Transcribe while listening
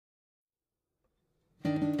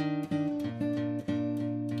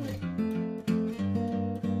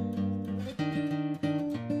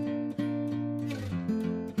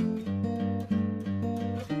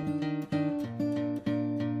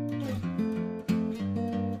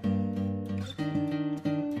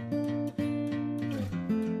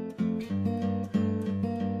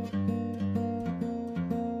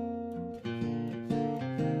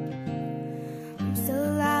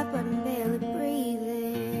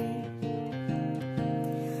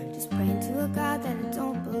to a God that I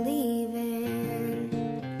don't believe in.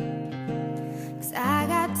 'Cause I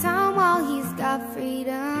got time while he's got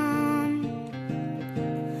freedom.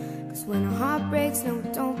 'Cause when a heart breaks, no,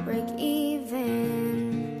 it don't break even.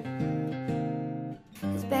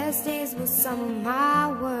 His best days were some of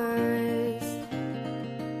my worst.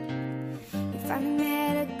 If I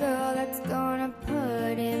met a girl that's gonna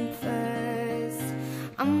put him first.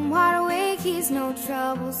 I'm wide awake, he's no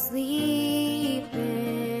trouble sleeping.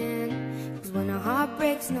 'Cause when a heart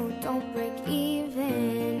breaks, no, it don't break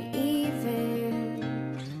even.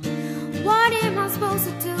 What am I supposed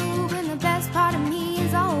to do when the best part of me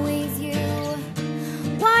is always you?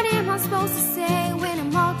 What am I supposed to say when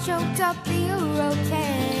I'm all choked up that you're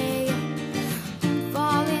okay? I'm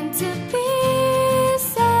falling to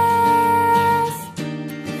pieces.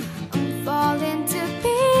 I'm falling to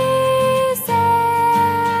pieces.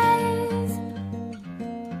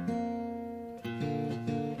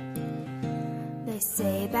 They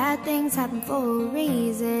say bad things happen for a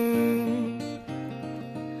reason,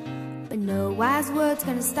 but no wise word's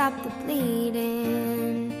gonna stop the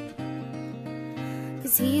bleeding.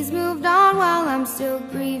 'Cause he's moved on while I'm still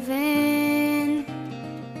grieving.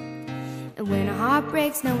 And when a heart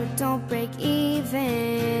breaks, no, it don't break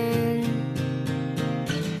even.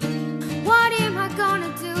 What am I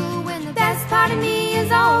gonna do when the best part of me is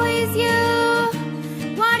always you?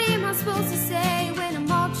 What am I supposed to say when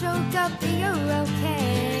I'm all choked up that you're okay?